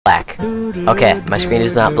Black. Okay, my screen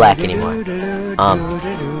is not black anymore.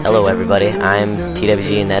 Hello everybody, I'm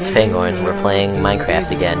TWG and that's fengorn. We're playing Minecraft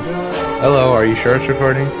again. Hello, are you sure it's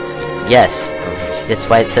recording? Yes, that's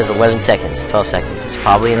why it says 11 seconds, 12 seconds. It's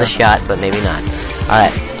probably in the shot, but maybe not.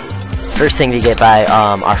 Alright, first thing to get by,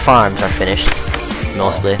 our farms are finished,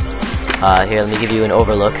 mostly. Here, let me give you an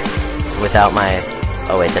overlook without my...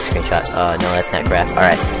 Oh wait, that's a screenshot. No, that's not graph.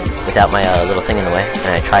 Alright, without my little thing in the way, and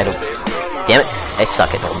I try to... Damn it! I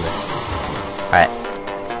suck at holding this. Alright.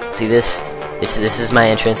 See this? This is my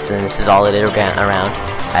entrance, and this is all it is around.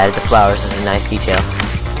 I added the flowers as a nice detail.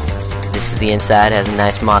 This is the inside. It has a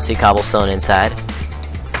nice mossy cobblestone inside.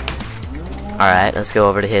 Alright, let's go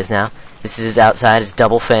over to his now. This is his outside. It's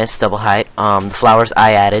double fence, double height. The flowers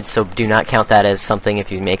I added, so do not count that as something if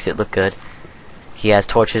he makes it look good. He has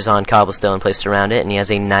torches on cobblestone placed around it, and he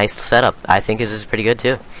has a nice setup. I think this is pretty good,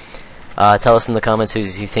 too. Tell us in the comments who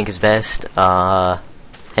you think is best.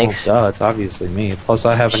 Thanks. Oh, duh, it's obviously me. Plus,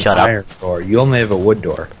 I have an Shut up. iron door. You only have a wood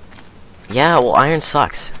door. Yeah, well, iron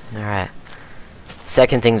sucks. Alright.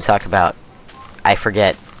 Second thing to talk about. I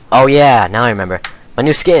forget. Oh, yeah, now I remember. My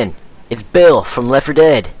new skin. It's Bill from Left 4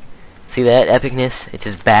 Dead. See that epicness? It's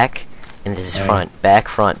his back, and this is front. Back,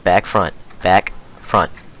 front, back, front, back,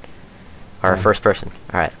 front. Or first person.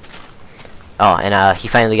 Alright. Oh, and he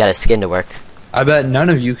finally got his skin to work. I bet none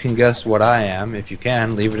of you can guess what I am. If you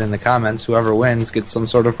can, leave it in the comments. Whoever wins gets some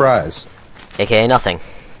sort of prize. AKA nothing.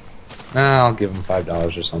 I'll give them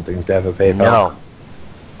 $5 or something if they have a PayPal. No.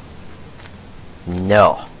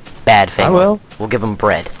 No. Bad thing. I will. We'll give them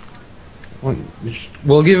bread.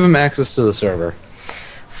 We'll give them access to the server.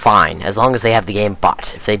 Fine, as long as they have the game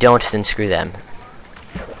bought. If they don't, then screw them.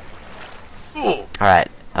 Alright,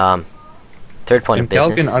 third point of business.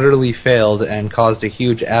 Falcon utterly failed and caused a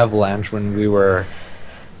huge avalanche when we were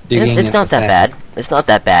digging. It's not that bad. It's not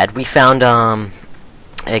that bad. We found a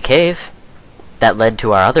cave that led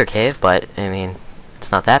to our other cave, but I mean,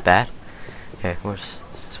 it's not that bad. Here, where's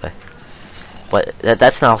this way? But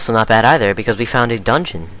that's also not bad either because we found a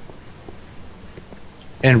dungeon.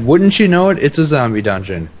 And wouldn't you know it, it's a zombie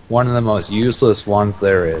dungeon. One of the most useless ones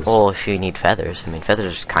there is. Well, if you need feathers. I mean,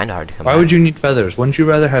 feathers are kind of hard to come by. Why would you need feathers? Wouldn't you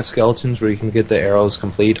rather have skeletons where you can get the arrows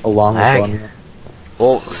complete along with one?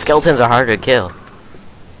 Well, skeletons are harder to kill.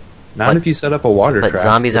 Not if you set up a water trap. But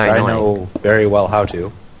zombies are annoying. I know very well how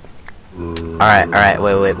to. Alright,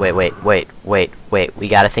 wait. We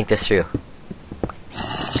gotta think this through.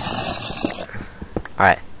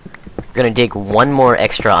 Alright. We're gonna dig one more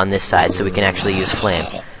extra on this side so we can actually use flame.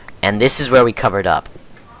 And this is where we covered up.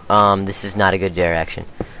 This is not a good direction.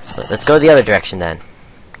 Let's go the other direction then.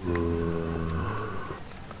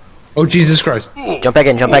 Oh, Jesus Christ. Jump back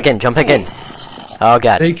in, jump back in, jump back in. Oh,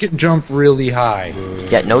 God. They can jump really high.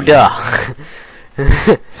 Yeah, no duh.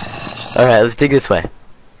 Alright, let's dig this way.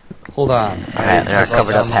 Hold on. Alright, in our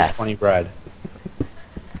covered up path. 20 bread.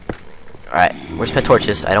 Alright, where's my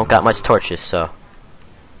torches? I don't got much torches, so...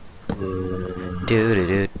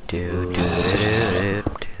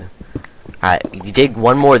 Alright, you dig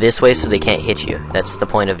one more this way so they can't hit you. That's the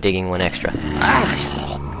point of digging one extra.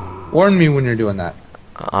 Warn me when you're doing that.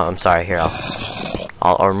 I'm sorry, here,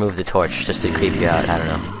 I'll remove the torch just to creep you out, I don't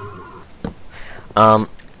know.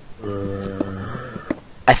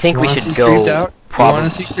 I think we should go... You wanna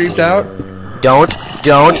see creeped out? Don't!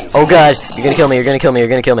 Oh god! You're gonna kill me, you're gonna kill me, you're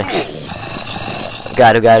gonna kill me. Oh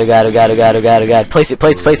god, oh god, oh god, oh god, oh god, oh god, oh god. Place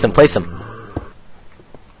him.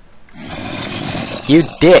 You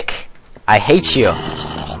dick! I hate you!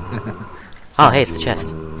 Oh, hey, it's the chest.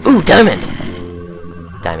 Ooh, diamond!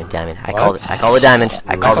 Diamond. I call it diamond.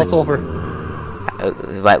 I call it silver.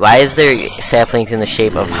 Why is there saplings in the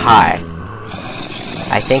shape of high?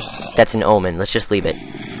 I think that's an omen. Let's just leave it.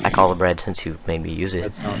 I call the bread since you made me use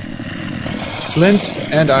it. Flint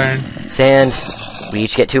and iron. Sand. We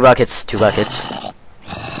each get 2 buckets.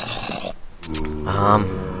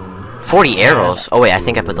 40 arrows. Oh wait, I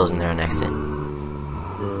think I put those in there on accident.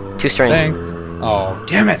 2 string. Dang. Oh,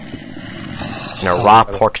 damn it. And a raw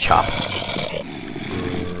pork chop.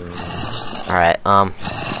 Alright,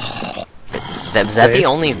 is that the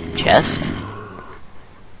only chest?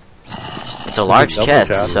 It's a large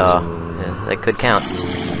chest, so yeah, that could count.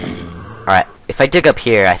 Alright, if I dig up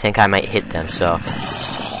here, I think I might hit them, so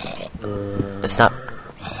let's not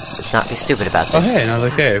be stupid about this. Oh hey,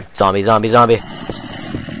 another cave. Zombie.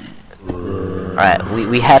 Alright,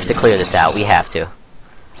 we have to clear this out. We have to.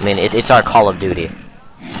 I mean, it's our Call of Duty.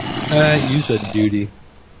 You said duty.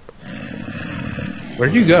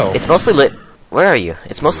 Where'd you go? It's mostly lit. Where are you?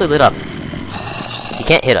 It's mostly lit up. You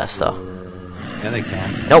can't hit us, though. Yeah, they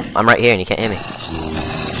can. Nope, I'm right here and you can't hit me.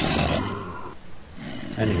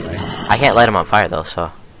 Anyway. I can't light them on fire though,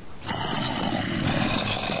 so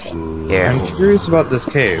Here. I'm curious about this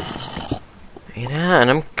cave. Yeah, and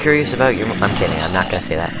I'm curious about your... I'm kidding, I'm not gonna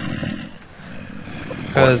say that.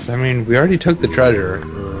 Because, I mean, we already took the treasure.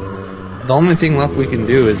 The only thing left we can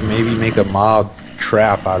do is maybe make a mob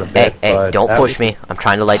trap out of it. Hey, don't push me. I'm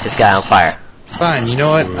trying to light this guy on fire. Fine, you know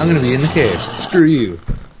what? I'm gonna be in the cave. Screw you.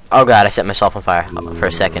 Oh god, I set myself on fire for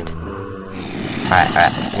a second.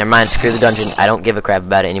 Alright. Never mind, screw the dungeon. I don't give a crap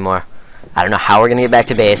about it anymore. I don't know how we're gonna get back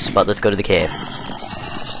to base, but let's go to the cave.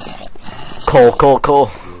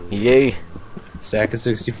 Coal. Yay. Stack of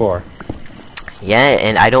 64. Yeah,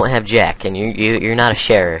 and I don't have Jack, and you're not a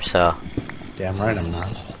sharer, so... Damn right I'm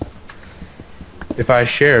not. If I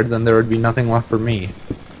shared, then there would be nothing left for me.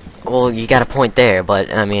 Well, you got a point there,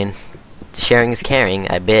 but, I mean... Sharing is caring,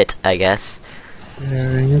 I guess.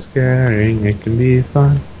 Sharing is caring, it can be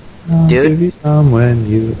fun. Dude? Give you some when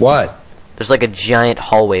you... What? There's like a giant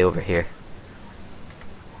hallway over here.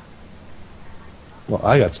 Well,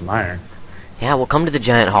 I got some iron. Yeah, we'll come to the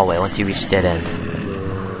giant hallway once you reach dead end.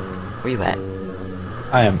 Where you at?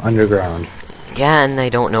 I am underground. Yeah, and I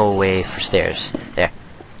don't know a way for stairs. There.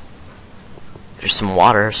 There's some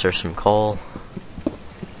water, so there's some coal.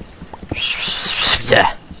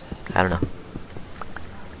 Yeah. I don't know.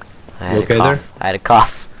 You okay there? I had a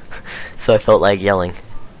cough. So I felt like yelling.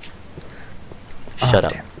 Shut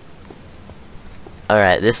up. Damn.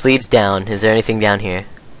 Alright, this leads down. Is there anything down here?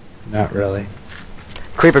 Not really.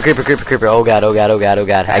 Creeper. Oh god.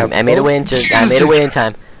 I made a way in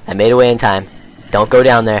time. Don't go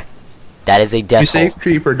down there. That is a death You say hole.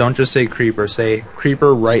 creeper, don't just say creeper. Say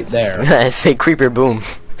creeper right there. Say creeper boom.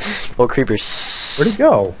 Or creepers. Where'd he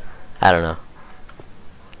go? I don't know.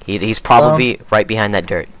 He's probably right behind that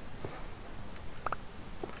dirt.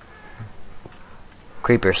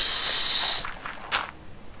 Creepers.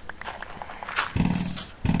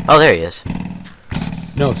 Oh, there he is.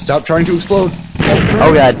 No, stop trying to explode.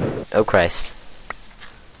 Oh god. Oh Christ.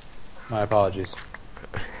 My apologies.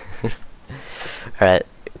 Alright.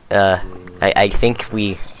 I think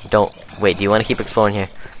we don't... Wait, do you want to keep exploring here?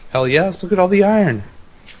 Hell yes, look at all the iron.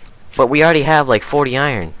 But we already have like 40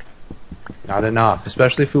 iron. Not enough,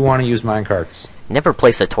 especially if we want to use minecarts. Never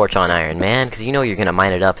place a torch on iron, man, because you know you're going to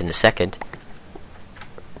mine it up in a second.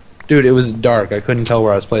 Dude, it was dark. I couldn't tell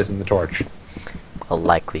where I was placing the torch. A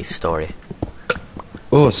likely story.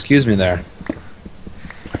 Oh, excuse me there.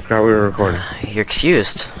 I forgot we were recording. You're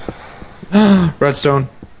excused. Redstone.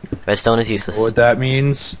 Redstone is useless. What that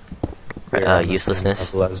means?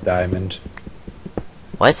 Uselessness. Level as diamond.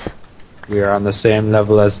 What? We are on the same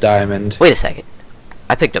level as diamond. Wait a second.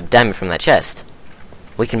 I picked up diamond from that chest.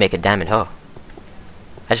 We can make a diamond hoe.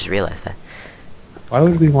 I just realized that. Why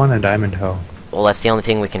would we want a diamond hoe? Well, that's the only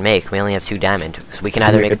thing we can make. We only have 2 diamond. So we can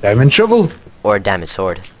either make a diamond shovel or a diamond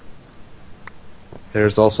sword.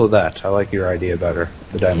 There's also that. I like your idea better.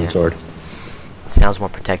 The diamond sword. Sounds more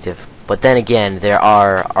protective. But then again, there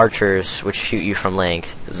are archers which shoot you from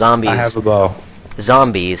length. Zombies. I have a bow.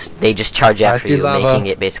 Zombies, they just charge after you, lava. making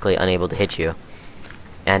it basically unable to hit you.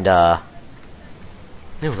 And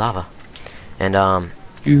new lava. And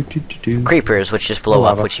creepers, which just blow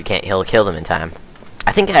up, which you can't kill them in time.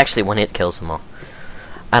 I think actually one hit kills them all.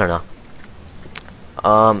 I don't know.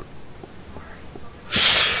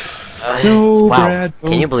 No, wow. Brad,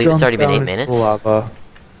 Can you believe it's already been 8 minutes? Lava.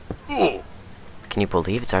 Can you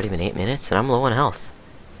believe it's already been 8 minutes? And I'm low on health.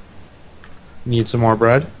 Need some more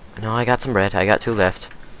bread? No, I got some bread. I got 2 left.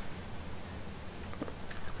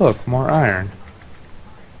 Look, more iron.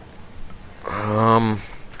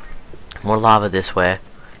 More lava this way.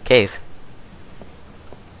 Cave.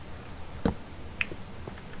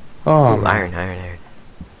 Oh, ooh, iron.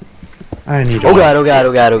 I need. Oh god,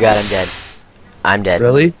 I'm dead. I'm dead.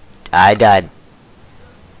 Really? I died.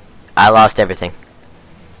 I lost everything.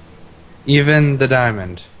 Even the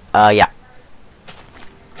diamond. Yeah.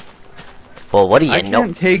 Well, what do you know? I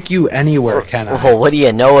can't take you anywhere, can I? Well, what do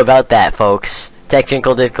you know about that, folks?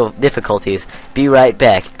 Technical difficulties. Be right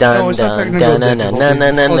back. Dun dun dun dun dun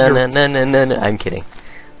dun dun dun dun dun. I'm kidding.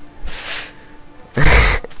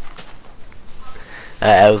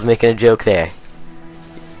 I was making a joke there.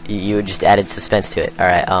 You just added suspense to it.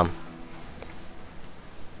 Alright,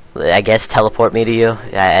 I guess teleport me to you.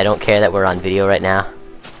 I don't care that we're on video right now.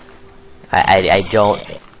 I don't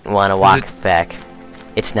want to walk back.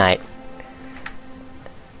 It's night.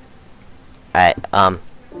 Alright,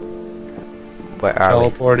 where are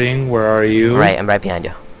Teleporting, where are you? Right, I'm right behind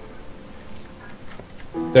you.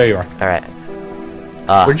 There you are. Alright.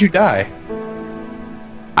 Where'd you die?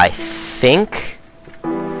 I think...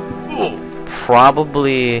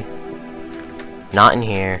 probably... not in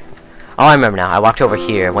here. Oh, I remember now. I walked over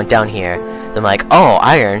here, went down here. Then I'm like, oh,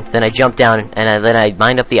 iron. Then I jumped down, and then I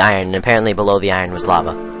mined up the iron, and apparently below the iron was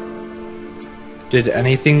lava. Did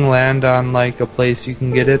anything land on, like, a place you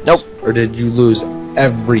can get it? Nope. Or did you lose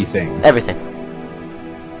everything? Everything.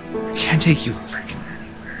 I can't take you freaking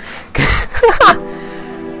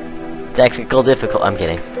anywhere. Technical difficult. I'm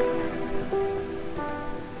kidding.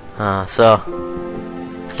 So,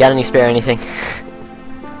 you got any spare anything?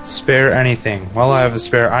 Spare anything. Well, I have a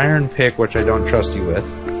spare iron pick, which I don't trust you with.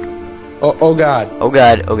 Oh god. Oh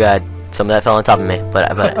god, oh god. Some of that fell on top of me,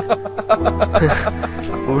 but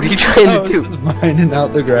what are you trying to do? I was mining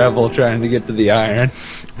out the gravel trying to get to the iron.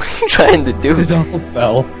 What are you trying to do? It all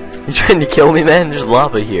fell. You trying to kill me, man? There's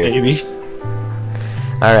lava here. Maybe.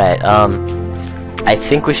 Alright, I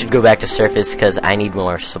think we should go back to surface because I need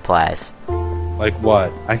more supplies. Like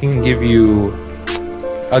what? I can give you...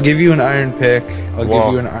 I'll give you an iron pick. I'll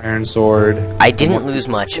give you an iron sword. I didn't lose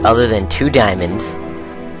much other than 2 diamonds,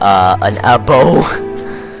 a bow,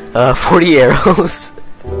 40 arrows.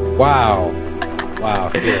 Wow. Wow.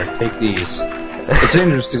 Here, take these. It's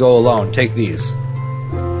dangerous to go alone. Take these.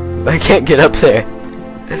 I can't get up there.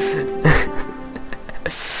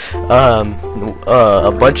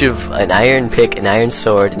 A bunch of an iron pick, an iron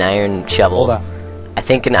sword, an iron shovel. Hold on. I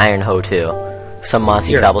think an iron hoe too. Some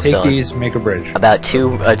mossy Here, cobblestone. take these, make a bridge. About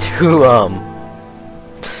two. Okay.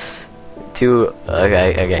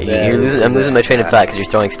 I'm losing my train of thought because you're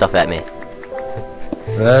throwing stuff at me.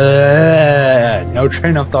 No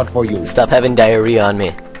train of thought for you. Stop having diarrhea on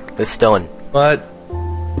me with stone. But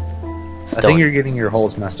Stone. I think you're getting your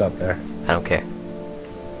holes messed up there. I don't care.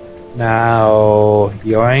 Now,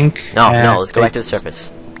 yoink. No, let's go back to the surface.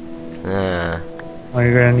 Well,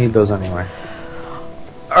 you're gonna need those anyway.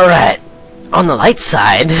 Alright. On the light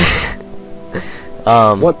side.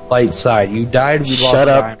 What light side? You died. We Shut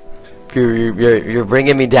lost up. You're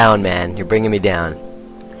bringing me down, man. You're bringing me down.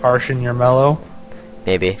 Harsh and you're mellow.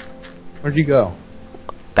 Maybe. Where'd you go?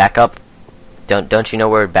 Back up. Don't you know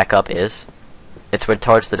where back up is? It's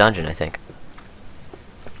towards the dungeon, I think.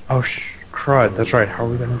 Oh crud! That's right. How are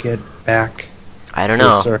we gonna get back? I don't to the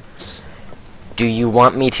know. surface? Do you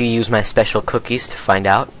want me to use my special cookies to find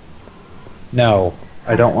out? No,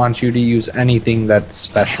 I don't want you to use anything that's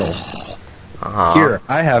special. Here,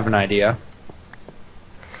 I have an idea.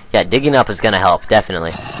 Yeah, digging up is gonna help,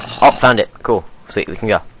 definitely. Oh, found it. Cool. Sweet, we can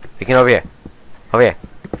go. We can over here. Over here.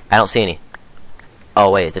 I don't see any.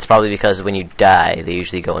 Oh, wait, that's probably because when you die, they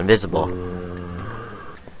usually go invisible.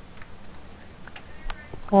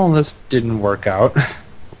 Well, this didn't work out.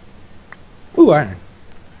 Ooh, iron.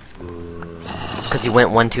 It's because you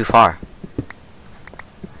went one too far.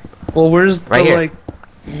 Well, where's Right the, here. like,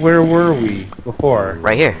 where were we before?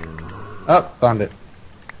 Right here. Oh, found it.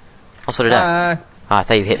 Also did I. Oh, I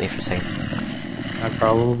thought you hit me for a second. I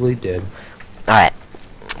probably did. Alright.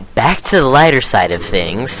 Back to the lighter side of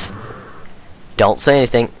things. Don't say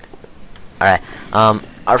anything. Alright.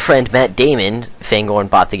 Our friend Matt Damon, Fengorn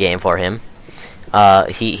bought the game for him. I'm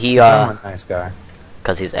a nice guy.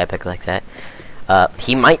 Because he's epic like that.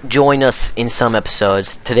 He might join us in some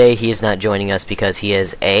episodes. Today he is not joining us because he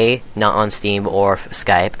is A, not on Steam or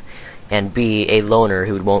Skype, and B, a loner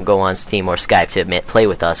who won't go on Steam or Skype to play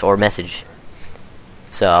with us or message.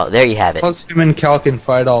 So, there you have it. Plus, him and Cal can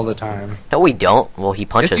fight all the time. No, we don't. Well, he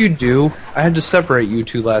punches. If you do, I had to separate you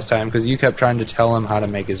two last time because you kept trying to tell him how to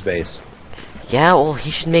make his base. Yeah, well,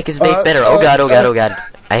 he should make his base better. Oh god, oh god, oh god.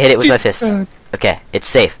 I hit it with my fist. Okay, it's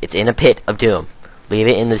safe. It's in a pit of doom. Leave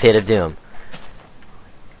it in the pit of doom.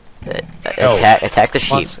 Attack the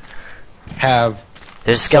sheep.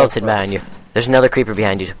 There's a skeleton behind you. There's another creeper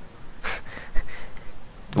behind you.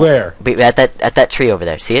 Where? At that tree over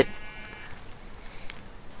there. See it?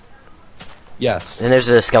 Yes. And there's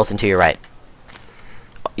a skeleton to your right.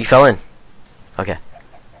 You fell in. Okay.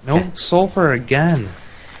 No Okay. sulfur again.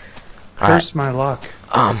 Curse my luck.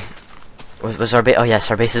 Was our base? Oh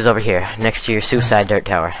yes, our base is over here, next to your suicide dirt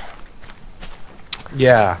tower.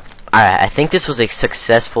 Yeah. Alright, I think this was a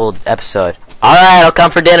successful episode. Alright, I'll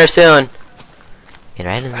come for dinner soon. Get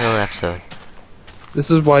right in the middle of the episode. This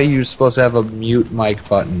is why you're supposed to have a mute mic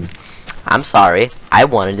button. I'm sorry. I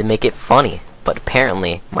wanted to make it funny, but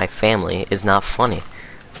apparently my family is not funny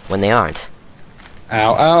when they aren't.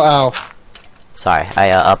 Ow, ow, ow. Sorry,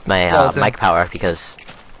 I upped my mic power because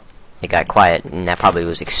it got quiet, and that probably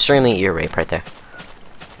was extremely ear rape right there.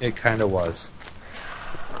 It kind of was.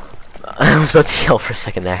 I was about to yell for a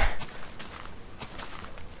second there.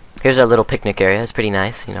 Here's our little picnic area. It's pretty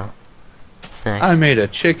nice, you know. It's nice. I made a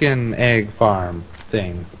chicken egg farm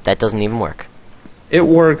thing. That doesn't even work. It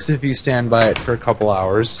works if you stand by it for a couple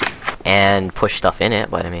hours. And push stuff in it,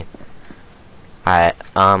 but I mean... Alright,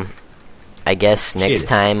 I guess next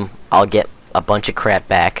time I'll get a bunch of crap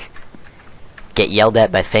back, get yelled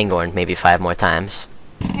at by Fengorn maybe 5 more times,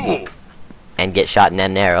 and get shot in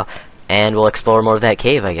an arrow, and we'll explore more of that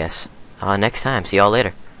cave, I guess. Next time. See y'all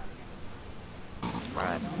later.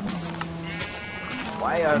 Alright.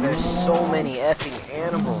 Why are there so many effing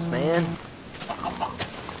animals, man?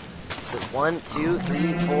 1, 2,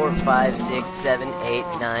 3, 4, 5, 6, 7, 8,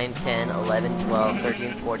 9, 10, 11, 12,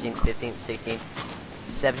 13, 14, 15, 16,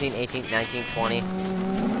 17, 18, 19, 20.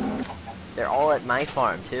 They're all at my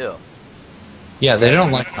farm, too. Yeah, they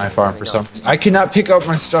don't like my farm for some reason. I cannot pick up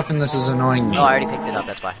my stuff and this is annoying me. Oh, I already picked it up,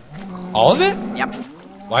 that's why. All of it? Yep.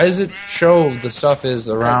 Why does it show the stuff is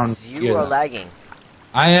around Because you are lagging.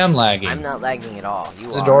 I am lagging. I'm not lagging at all. You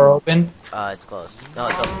Is are. the door open? It's closed. No,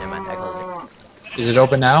 it's open. Never mind. I closed it. Is it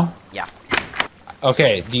open now? Yeah.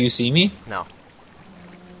 Okay, do you see me? No.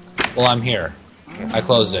 Well, I'm here. I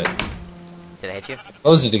closed it. Did I hit you?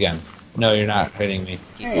 Close it again. No, you're not hitting me.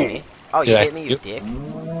 Do you see me? Oh, you Did hit me, you dick.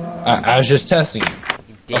 I was just testing it.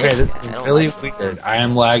 You dick. Okay, this I is don't really like- weird. I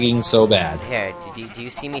am lagging so bad. Here, do you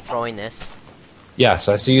see me throwing this? Yes,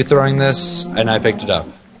 I see you throwing this, and I picked it up.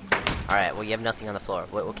 Alright, well, you have nothing on the floor.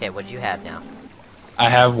 Okay, what do you have now? I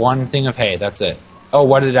have one thing of hay, that's it. Oh,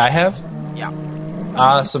 what did I have? Yeah.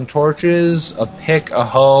 Some torches, a pick, a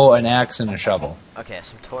hoe, an axe, and a shovel. Okay,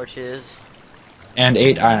 some torches, And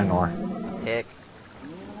 8 iron ore. a pick,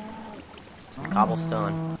 some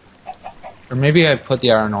cobblestone. Or maybe I put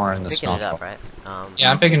the iron ore in the Picking small it up, hole. right?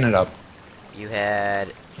 Yeah, I'm picking it up. You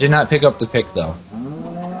had... Did not pick up the pick, though.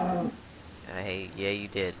 yeah, you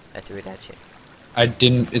did. I threw it at you. I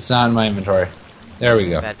didn't, it's not in my inventory. There we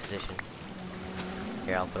go. Bad position.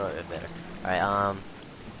 Here, I'll throw it better. Alright,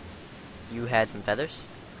 you had some feathers?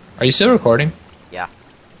 Are you still recording? Yeah.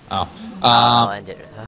 Oh. I'll end it.